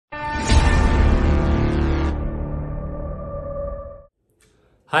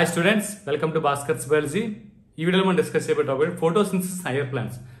Hi students, welcome to Basker's Biology. ఈ వీడియోలో మనం డిస్కస్ చేయబోయే టాపిక్ ఫోటోసింథసిస్ హైయర్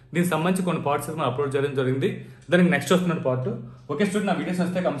ప్లాంట్స్. దీనికి సంబంధించి కొన్ని పార్ట్స్ మనం అప్లోడ్ చేయడం జరిగింది. దానికి నెక్స్ట్ వస్తున్న పార్ట్. ఓకే స్టూడెంట్, నా వీడియోస్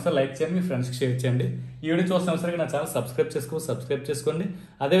వస్తే కంపల్సరీ లైక్ చేయండి, మీ ఫ్రెండ్స్కి షేర్ చేయండి. ఈ వీడియో చూసిన అవసరం నా ఛానల్ సబ్స్క్రైబ్ చేసుకోండి.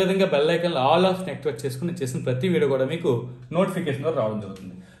 అదేవిధంగా bell icon all of activate చేసుకుని చేసిన ప్రతి వీడియో కూడా మీకు నోటిఫికేషన్ ద్వారా రావడం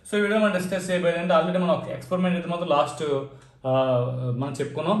జరుగుతుంది. సో ఈ వీడియో మనం డిస్కస్ చేయబోయేదంటే ఆల్రెడీ మనం ఒక ఎక్స్పెరిమెంట్ అయితే మాత్రం లాస్ట్ మనం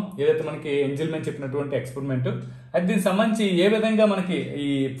చెప్పుకున్నాం, ఏదైతే మనకి ఎంజిల్మెన్ చెప్పినటువంటి ఎక్స్పెరిమెంట్. అయితే దీనికి సంబంధించి ఏ విధంగా మనకి ఈ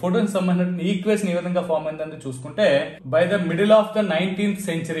ఫోటోకి సంబంధించిన ఈక్వేషన్ ఏ విధంగా ఫామ్ అయిందని చూసుకుంటే, by the middle of the 19th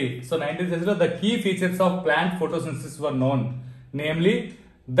century, so 19th century the key features of plant photosynthesis were known, namely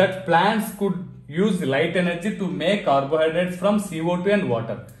that plants could use light energy to make carbohydrates from CO2 and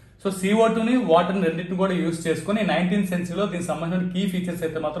water. So CO2 ని water రెండింటిని కూడా use చేసుకుని 19th century లో దీనికి సంబంధించిన key features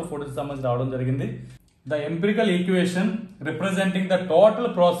అయితే మాత్రం ఫోటోకి సంబంధించి రావడం జరిగింది. The empirical equation representing the total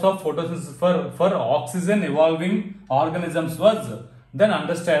process of photosynthesis for oxygen evolving organisms was then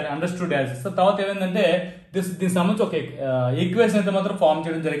understood as. So తర్వాత ఏమైందంటే దీనికి సంబంధించి ఒక ఈక్వేషన్ అయితే మాత్రం ఫామ్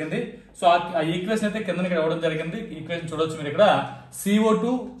చేయడం జరిగింది. సో ఆ ఈక్వేషన్ అయితే కింద ఇక్కడ ఇవ్వడం జరిగింది. ఈక్వేషన్ చూడొచ్చు మీరు ఇక్కడ,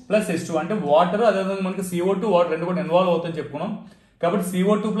 CO2 ప్లస్ H2 అంటే వాటర్, అదేవిధంగా మనకి CO2 వాటర్ రెండు కూడా ఇన్వాల్వ్ అవుతుందని చెప్పుకున్నాం. కాబట్టి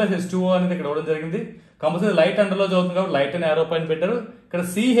CO2 ప్లస్ H2O అనేది ఇక్కడ ఇవ్వడం జరిగింది. కంపల్సరీ లైట్ అండర్లో చదువుతుంది కాబట్టి లైట్ అని ఏరో పాయింట్ పెట్టారు. ఇక్కడ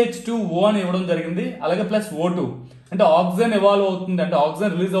CH2O అని ఇవ్వడం జరిగింది. అలాగే ప్లస్ O2 అంటే ఆక్సిజన్ ఇవాల్వ్ అవుతుంది, అంటే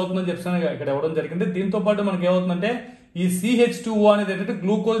ఆక్సిజన్ రిలీజ్ అవుతుందని చెప్పి ఇక్కడ ఇవ్వడం జరిగింది. దీంతో పాటు మనకి ఏమవుతుందంటే ఈ CH2O అనేది ఏంటంటే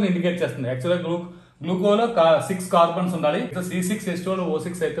గ్లూకోజ్ ఇండికేట్ చేస్తుంది. యాక్చువల్గా గ్లూకోజ్లో 6 కార్బన్స్ ఉండాలి. C6H2O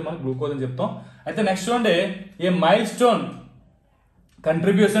O6 అయితే మనం గ్లూకోజ్ అని చెప్తాం. అయితే నెక్స్ట్ చూడండి, ఏ mile stone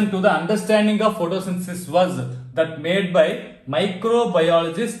contribution to the understanding of photosynthesis was that made by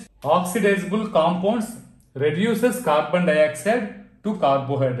microbiologists, oxidizable compounds reduces carbon dioxide to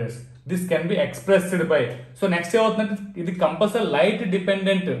carbohydrates. This can be expressed by. So next ఏమవుతుందంటే ఇది compulsory light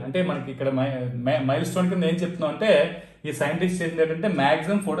dependent. అంటే మనకి ఇక్కడ mile stone కింద ఏం చెప్తున్నాం అంటే ఈ సైంటిస్ట్ చేసింది ఏంటంటే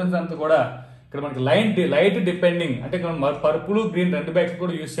మాక్సిమం ఫోటోస్ అంతా కూడా ఇక్కడ మనకి లైట్ డిపెండింగ్, అంటే ఇక్కడ పర్పుల్ గ్రీన్ రెండు బ్యాక్టీరియా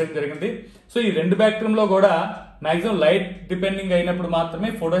కూడా యూజ్ చేయడం జరిగింది. సో ఈ రెండు బ్యాక్టీరియంలో కూడా మాక్సిమం లైట్ డిపెండింగ్ అయినప్పుడు మాత్రమే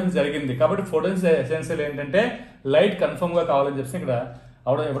ఫోటోసిన్థసిస్ జరిగింది. కాబట్టి ఫోటోసిన్థసిస్ ఎసెన్షియల్ ఏంటంటే లైట్ కన్ఫర్మ్ గా కావాలని చెప్పి ఇక్కడ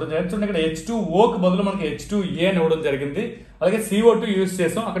ఇవ్వడం జరిగింది. ఇక్కడ H2O కి బదులు మనకి H2A అని ఇవ్వడం జరిగింది. అలాగే CO2 యూజ్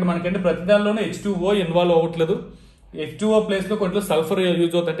చేసాం. అక్కడ మనకంటే ప్రతి దానిలోనే H2O ఇన్వాల్వ్ అవ్వట్లేదు. H2O ప్లేస్ లో కొంచెం సల్ఫర్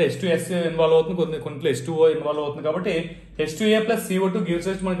యూజ్ అవుతుంది, H2S ఇన్వాల్వ్ అవుతుంది, కొంచెం H2O ఇన్వాల్వ్ అవుతుంది. కాబట్టి H2A ప్లస్ CO2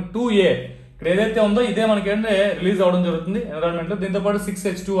 గివ్స్ మనకి 2A. ఇక్కడ ఏదైతే ఉందో ఇదే మనకి ఏంటంటే రిలీజ్ అవడం జరుగుతుంది ఎన్విరాన్మెంట్ లో. దీంతో పాటు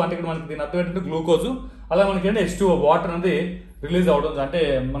 6H2 అంటే ఇక్కడ మనకి దీని అర్థం ఏంటంటే గ్లూకోజ్, అలా మనకి ఏంటంటే H2O వాటర్ అనేది రిలీజ్ అవడం, అంటే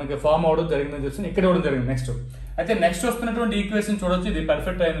మనకి ఫామ్ అవడం జరిగిందని చెప్పి ఇక్కడ ఇవ్వడం జరిగింది. నెక్స్ట్ అయితే నెక్స్ట్ వస్తున్నటువంటి ఈక్వేషన్ చూడొచ్చు, ఇది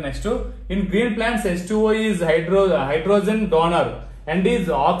పర్ఫెక్ట్ అయింది. Next in green plants H2O is hydrogen donor and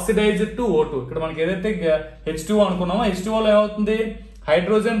is oxidised to O2. ఇక్కడ మనకి ఏదైతే H2O అనుకున్నామో H2O లో ఏమవుతుంది,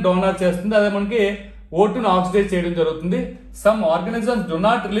 హైడ్రోజన్ డోనర్ చేస్తుంది, అదే మనకి O2 ఆక్సిడైజ్ చేయడం జరుగుతుంది. Some organisms do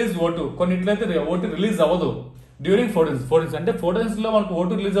not release O2, కొన్నిట్లయితే O2 release అవ్వదు డ్యూరింగ్ ఫోటోసిన్థసిస్. అంటే ఫోటోసిన్థసిస్ లో మనకు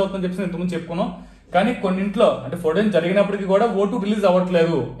O2 రిలీజ్ అవుతుందని చెప్పి ఇంతకుముందు చెప్పుకున్నాం. కానీ కొన్నింట్లో అంటే ఫోటోసిన్థసిస్ జరిగినప్పటికీ కూడా O2 రిలీజ్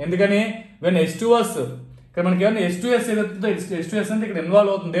అవ్వట్లేదు. ఎందుకని, వెన్ H2S ఇక్కడ మనకి ఏమైనా H2S ఏదైతుందో H2S అంటే ఇక్కడ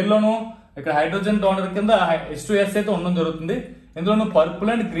ఇన్వాల్వ్ అవుతుంది. దేనిలోనూ ఇక్కడ హైడ్రోజన్ డోనర్ కింద H2S అయితే ఉండడం జరుగుతుంది. ఇందులోనూ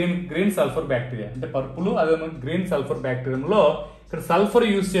purple and green sulphur bacteria, అంటే పర్పుల్ అదే గ్రీన్ సల్ఫర్ బ్యాక్టీరియంలో ఇక్కడ సల్ఫర్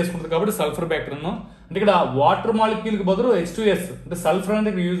యూజ్ చేసుకుంటుంది. కాబట్టి సల్ఫర్ బ్యాక్టీరియా అంటే ఇక్కడ వాటర్ మాలిక్యూల్ కి బదులు H2S అంటే సల్ఫర్ అనేది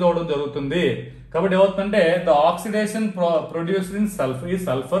ఇక్కడ యూజ్ అవడం జరుగుతుంది. కాబట్టి ఏమవుతుందంటే the oxidation produced in sulphur ఈ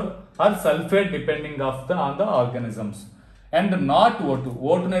sulphur are sulphate depending on the organisms and not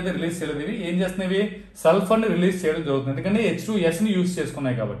O2 అయితే రిలీజ్ చేయలేదు. ఇవి ఏం చేస్తున్నాయి, సల్ఫర్ ని రిలీజ్ చేయడం జరుగుతుంది. ఎందుకంటే H2S ని యూజ్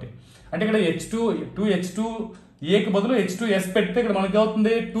చేసుకున్నాయి కాబట్టి. అంటే ఇక్కడ H2A కి బదులు H2S పెడితే ఇక్కడ మనకి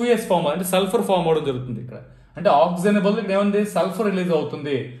అవుతుంది 2S ఫామ్, అంటే సల్ఫర్ ఫామ్ అవడం జరుగుతుంది. ఇక్కడ అంటే ఆక్సిజన్ బదులు ఇక్కడ ఏముంది, సల్ఫర్ రిలీజ్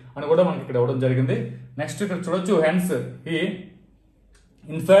అవుతుంది అని కూడా మనకి ఇక్కడ ఇవ్వడం జరిగింది. నెక్స్ట్ ఇక్కడ చూడొచ్చు, హెన్స్ ఈ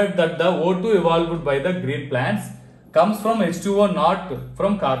in fact that the O2 evolved by the green plants comes from H2O not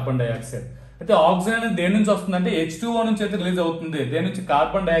from carbon dioxide. అయితే ఆక్సిజన్ అనేది దేని నుంచి వస్తుందంటే H2O నుంచి అయితే రిలీజ్ అవుతుంది, దేని నుంచి,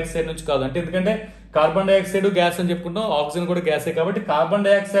 కార్బన్ డైఆక్సైడ్ నుంచి కాదు. అంటే ఎందుకంటే కార్బన్ డైఆక్సైడ్ గ్యాస్ అని చెప్పుకుంటాం, ఆక్సిజన్ కూడా గ్యాసే. కాబట్టి కార్బన్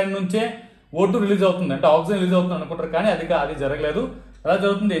డైఆక్సైడ్ నుంచే O2 రిలీజ్ అవుతుంది, అంటే ఆక్సిజన్ రిలీజ్ అవుతుంది అనుకుంటారు. కానీ అది జరగలేదు. ఎలా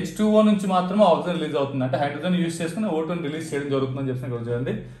జరుగుతుంది, H2O నుంచి మాత్రమే ఆక్సిజన్ రిలీజ్ అవుతుంది, అంటే హైడ్రోజన్ యూజ్ చేసుకుని O2 రిలీజ్ చేయడం జరుగుతుందని చెప్పి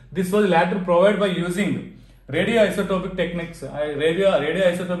జరిగింది. This was later provide by using radio isotopic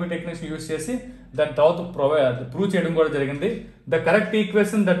techniques use చేసి దాని తర్వాత ప్రూవ్ చేయడం కూడా జరిగింది. The correct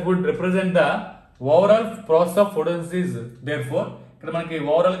equation that would represent the overall process of photosynthesis. Therefore ఇక్కడ మనకి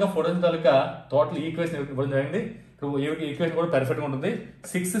ఓవరాల్ గా ఫోటోసిన్థసిస్ టోటల్ ఈక్వేషన్ ఇవ్వడం జరిగింది. ఈక్వేషన్ కూడా పర్ఫెక్ట్ గా ఉంటుంది.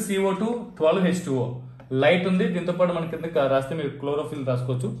 6CO2 12H2O లైట్ ఉంది. దీంతో పాటు మనకి కింద రాస్తే మీరు క్లోరోఫిల్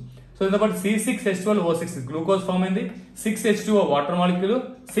రాసుకోవచ్చు. సో దీంతో పాటు C6H12O6 గ్లూకోజ్ ఫామ్ అయింది, 6H2O water molecule,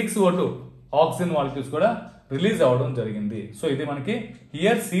 6O2 oxygen molecules కూడా రిలీజ్ అవ్వడం జరిగింది. సో ఇది మనకి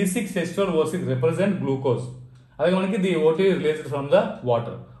హియర్ C6H12O6 రిప్రజెంట్ గ్లూకోజ్. అలాగే మనకి the O2 released from the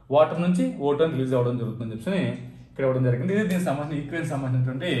water నుంచి O2 రిలీజ్ అవ్వడం జరుగుతుందని చెప్పి ఇక్కడ ఇవ్వడం జరిగింది. ఇది దీనికి సంబంధించిన ఈక్వేషన్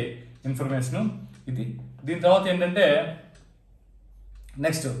సంబంధించినటువంటి ఇన్ఫర్మేషన్ ఇది. దీని తర్వాత ఏంటంటే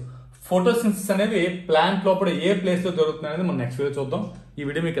నెక్స్ట్ ఫోటోసింథసిస్ అనేది ప్లాంట్ లోపల ఏ ప్లేస్ లో జరుగుతుంది అనేది మనం నెక్స్ట్ వీడియో చూద్దాం. ఈ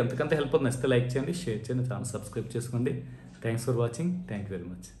వీడియో మీకు ఎంతకంత హెల్ప్ అవుతుంది, నచ్చితే లైక్ చేయండి, షేర్ చేయండి, ఛానల్ సబ్స్క్రైబ్ చేసుకోండి. Thanks for watching. Thank you very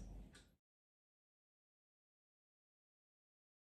much.